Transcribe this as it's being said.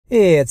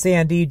It's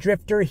Andy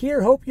Drifter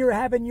here. Hope you're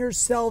having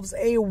yourselves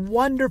a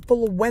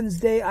wonderful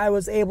Wednesday. I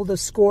was able to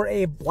score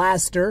a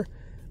blaster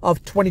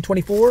of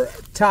 2024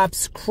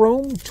 Topps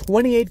Chrome.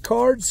 28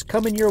 cards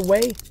coming your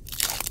way.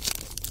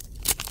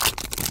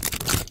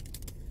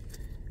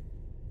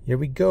 Here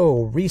we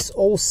go. Reese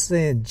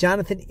Olson,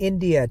 Jonathan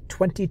India,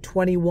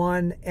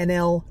 2021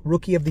 NL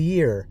Rookie of the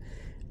Year.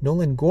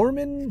 Nolan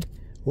Gorman.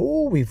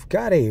 Oh, we've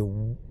got a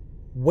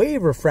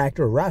wave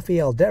refractor,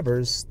 Rafael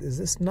Devers. Is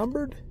this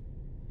numbered?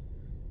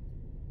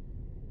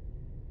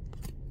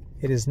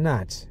 It is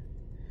not.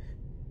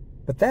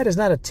 But that is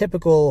not a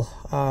typical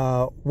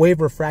wave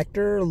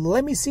refractor.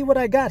 Let me see what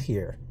I got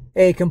here.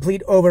 A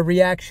complete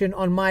overreaction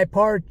on my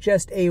part.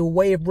 Just a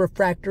wave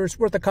refractor. It's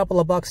worth a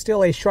couple of bucks.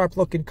 Still a sharp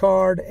looking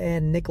card.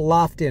 And Nick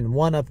Lofton,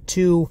 one of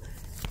two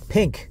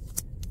pink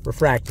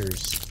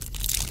refractors.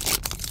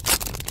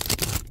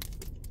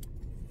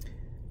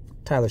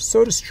 Tyler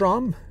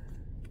Soderstrom,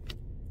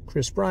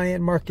 Chris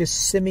Bryant, Marcus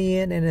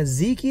Simeon, and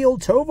Ezekiel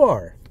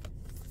Tovar.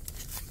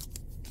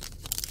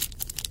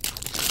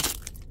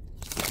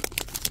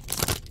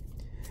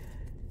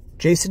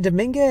 Jason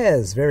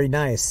Dominguez, very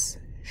nice.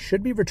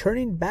 Should be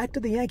returning back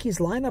to the Yankees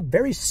lineup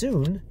very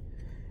soon.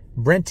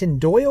 Brenton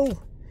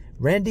Doyle,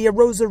 Randy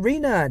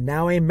Arozarena,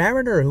 now a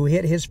Mariner who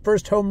hit his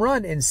first home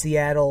run in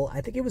Seattle.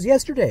 I think it was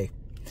yesterday.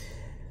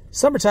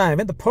 Summertime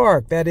in the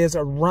park, that is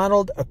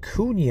Ronald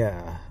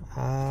Acuna.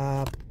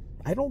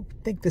 I don't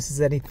think this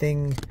is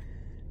anything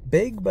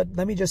big, but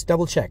let me just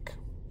double check.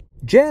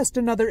 Just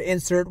another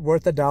insert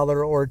worth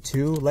 $1 or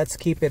 $2. Let's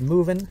keep it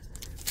moving.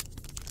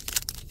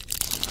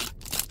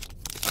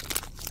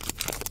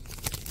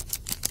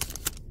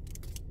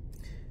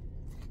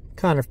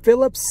 Connor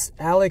Phillips,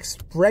 Alex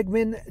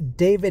Bregman,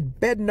 David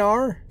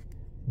Bednar,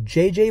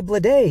 JJ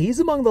Bleday. He's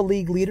among the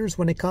league leaders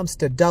when it comes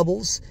to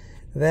doubles.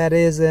 That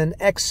is an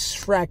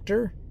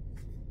X-Fractor.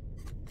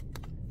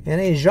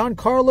 And a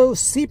Giancarlo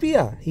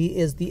Sepia. He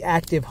is the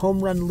active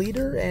home run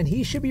leader, and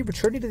he should be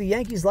returning to the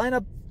Yankees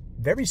lineup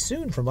very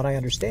soon, from what I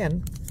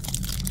understand.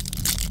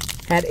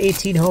 Had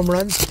 18 home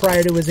runs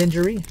prior to his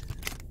injury.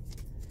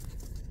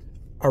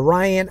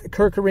 Orion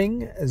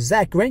Kerkering,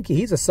 Zach Greinke,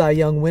 he's a Cy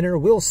Young winner.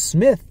 Will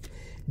Smith,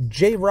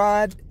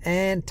 J-Rod,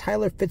 and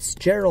Tyler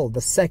Fitzgerald,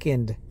 the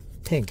second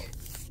pink.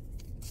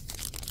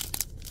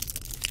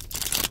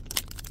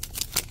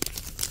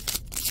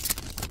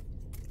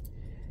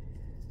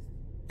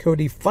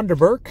 Cody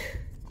Funderburk,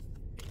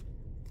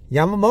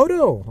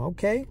 Yamamoto,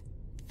 okay.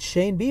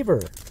 Shane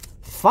Bieber,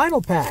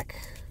 final pack.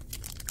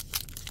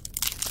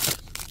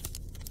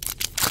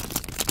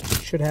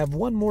 Should have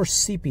one more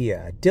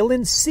Sepia.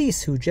 Dylan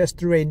Cease, who just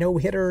threw a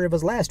no-hitter, it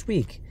was last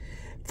week.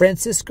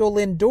 Francisco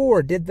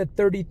Lindor did the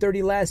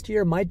 30-30 last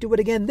year, might do it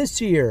again this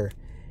year.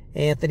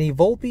 Anthony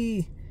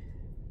Volpe,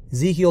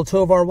 Ezekiel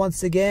Tovar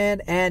once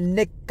again, and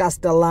Nick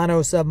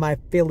Castellanos of my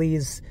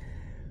Phillies,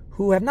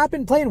 who have not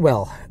been playing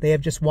well. They have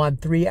just won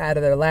 3 out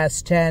of their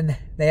last 10.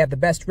 They have the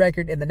best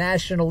record in the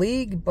National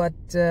League, but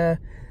they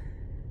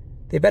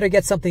better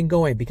get something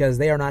going because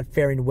they are not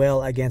faring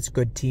well against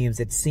good teams,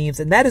 it seems.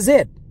 And that is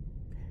it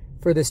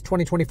for this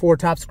 2024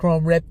 Topps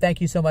Chrome Rip.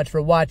 Thank you so much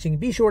for watching.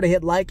 Be sure to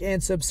hit like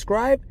and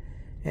subscribe.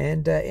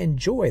 And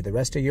enjoy the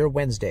rest of your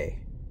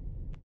Wednesday.